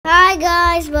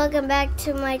welcome back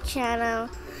to my channel.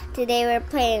 Today we're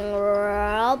playing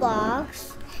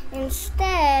Roblox.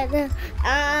 Instead,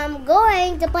 I'm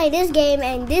going to play this game,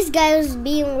 and this guy was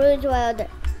being rude while the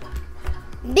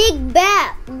Big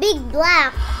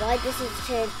Black. Why does it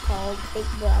say called Big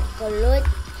Black?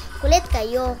 Kulit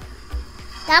kayo.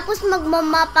 Tapos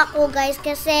magmamap ako, guys,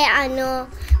 kasi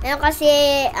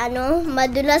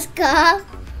madulas ka.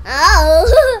 Oh!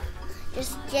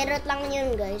 Just charot lang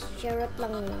yun, guys. Charot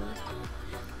lang yun.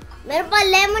 Meron pa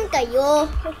lemon kayo.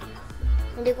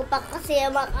 Hindi ko pa kasi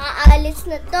makaalis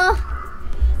na to.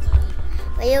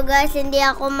 Kayo, guys, hindi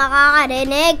ako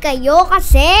makakarinig. Kayo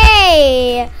kasi.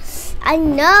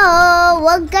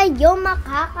 Wag kayo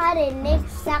makakarinig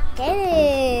sa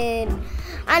akin.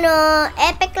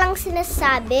 Epic lang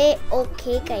sinasabi.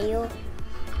 Okay kayo.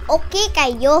 Okay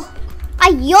kayo.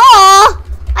 Kayo.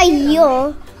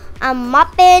 I'm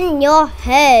mopping your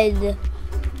head.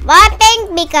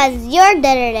 Mopping because you're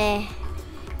dirty.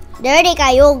 Dirty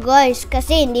kayo, guys,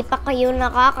 kasi hindi pa kayo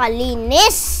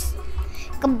nakakalinis.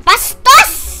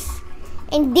 Kabastos!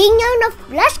 Hindi nyo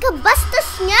na-flash.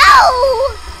 Kabastos nyo!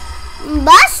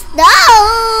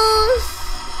 Bastos!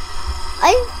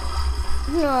 Ay!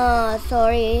 No,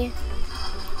 sorry.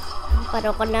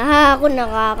 Parang ako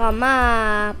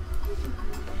nakakamap.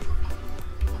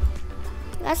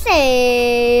 Kasi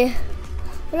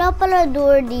wala pala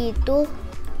door dito.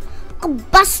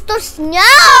 Kabastos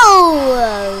nyo!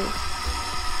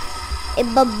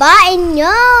 Ibabain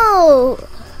nyo!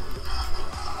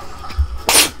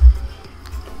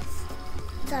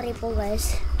 Sorry po,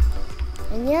 guys.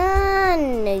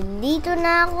 Ayan. Nandito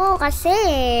na ako kasi.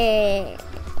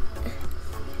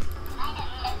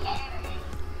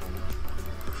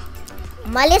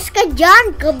 Malis ka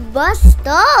dyan,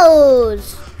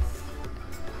 kabastos!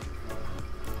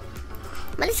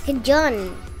 Malis ka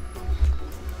dyan.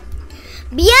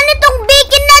 Biyan itong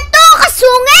bacon na to,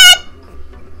 kasungit!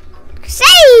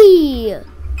 Say!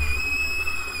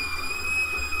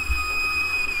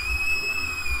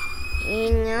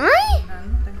 Ingay?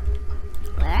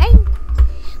 Ay?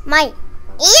 My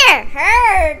ear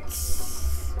hurts!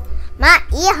 My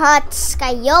ear hurts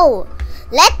kayo.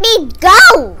 Let me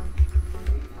go!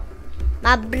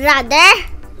 My brother.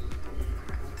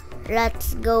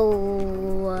 Let's go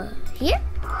here.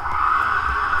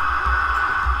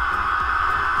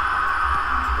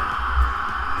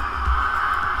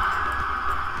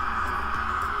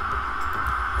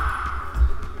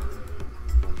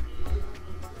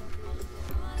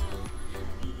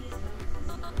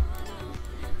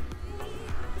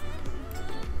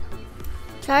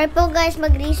 Sorry po, guys,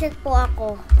 mag-reset po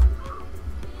ako.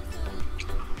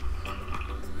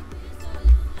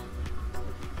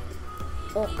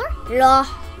 Okay. Lah,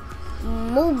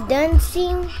 move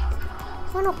dancing.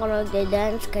 Paano ka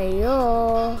nagda-dance kayo?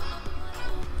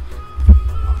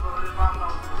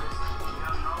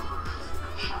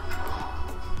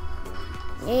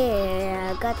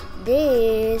 Yeah, I got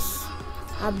this.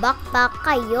 Backpack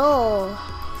kayo.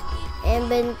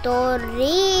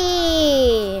 Inventory.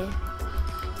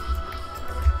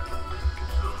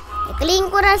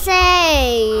 I-clean ko na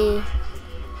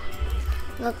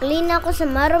Nag-clean ako sa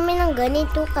marumi ng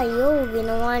ganito kayo.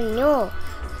 Ginawa nyo.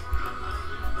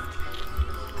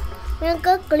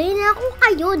 Nag-clean ako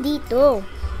kayo dito.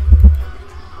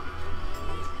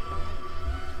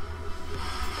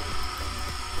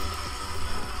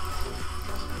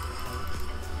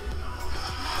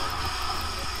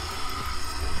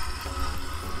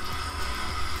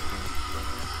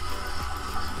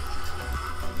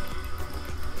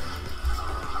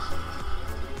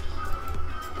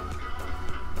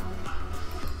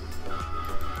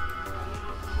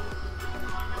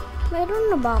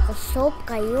 Meron na ba ako soap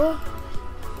kayo?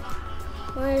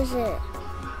 Where is it?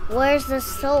 Where's the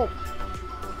soap?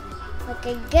 I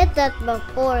can get that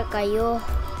before kayo.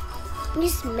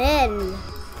 You smell.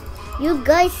 You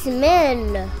guys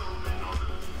smell.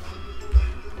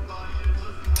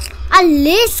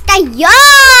 Alis kayo!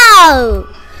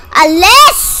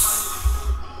 Alis!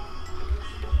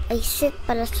 Ay, shit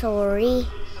pala, sorry.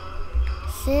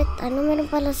 Shit,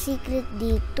 meron pala secret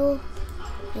dito?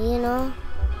 Ayun, oh.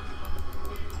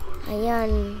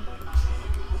 Ayan.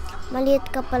 Maliit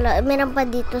ka pala. Meron pa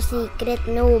dito secret,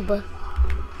 noob.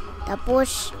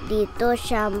 Tapos, dito,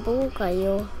 shampoo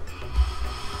kayo.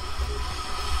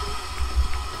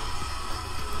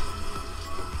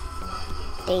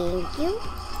 Thank you.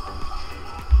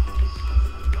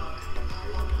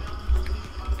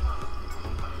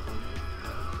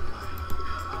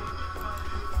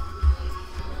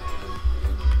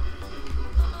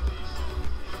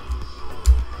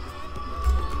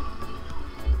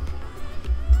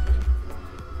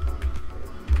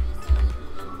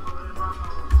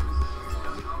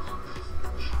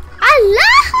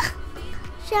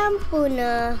 Shampoo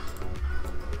na.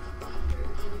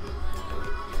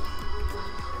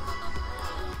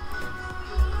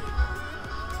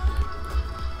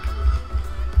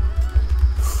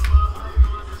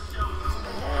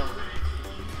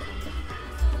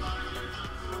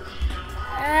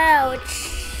 Ouch.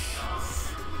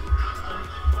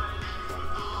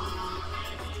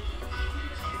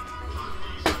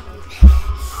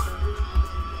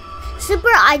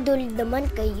 Super idol naman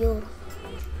kayo.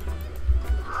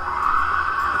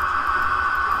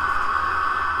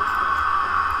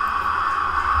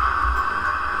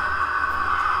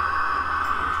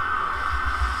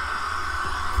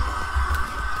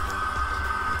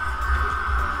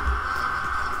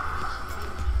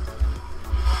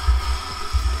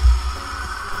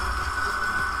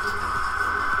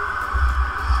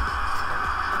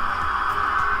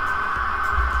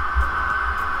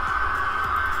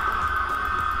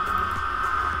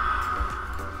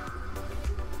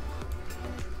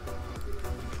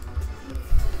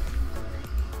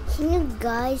 Can you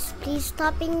guys please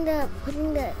putting the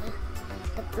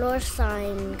floor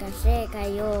sign kasi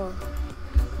kayo.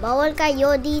 Bawal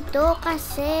kayo dito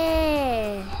kasi.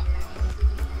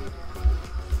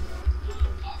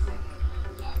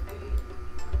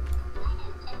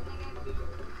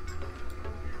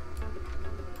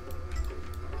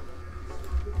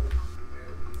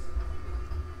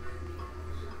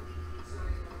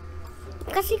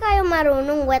 Kasi kayo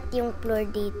marunong wet yung floor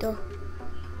dito.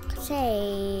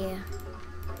 Say,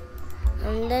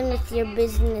 I'm done with your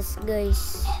business,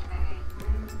 guys.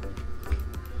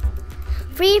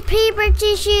 Free paper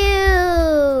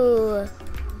tissue!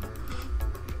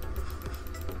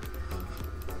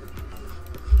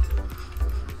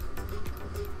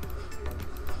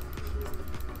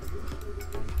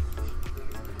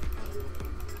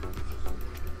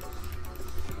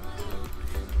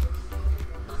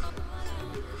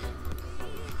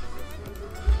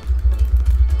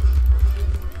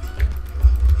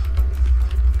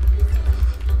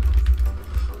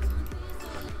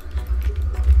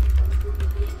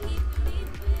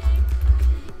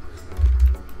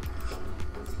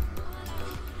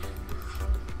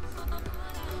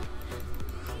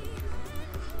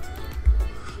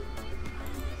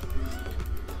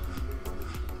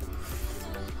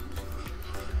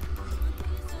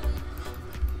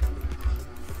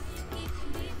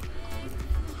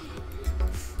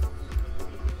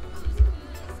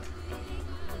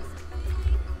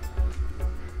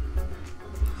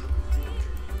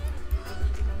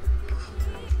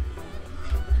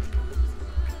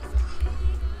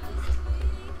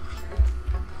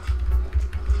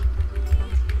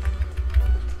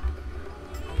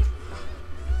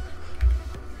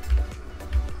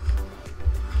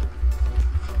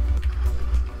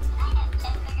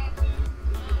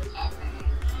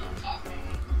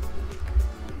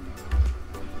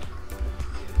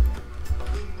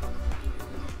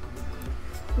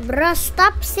 Bruh,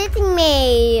 stop sitting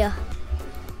me.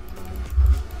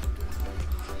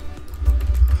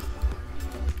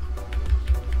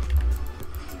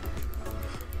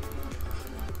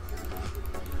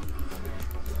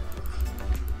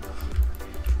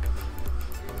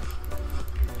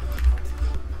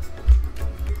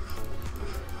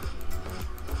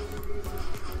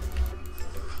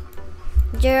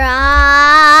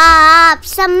 Drop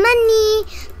some money,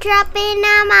 drop in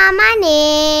my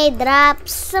money, drop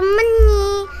some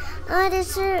money. Oh,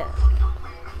 this is...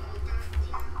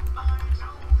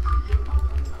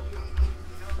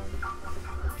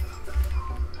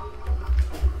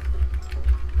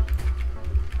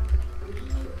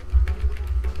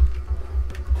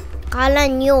 Kala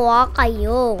nyo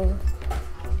kayo.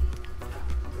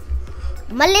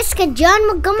 Malis ka dyan,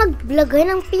 mag-vlogay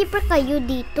ng paper kayo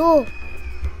dito.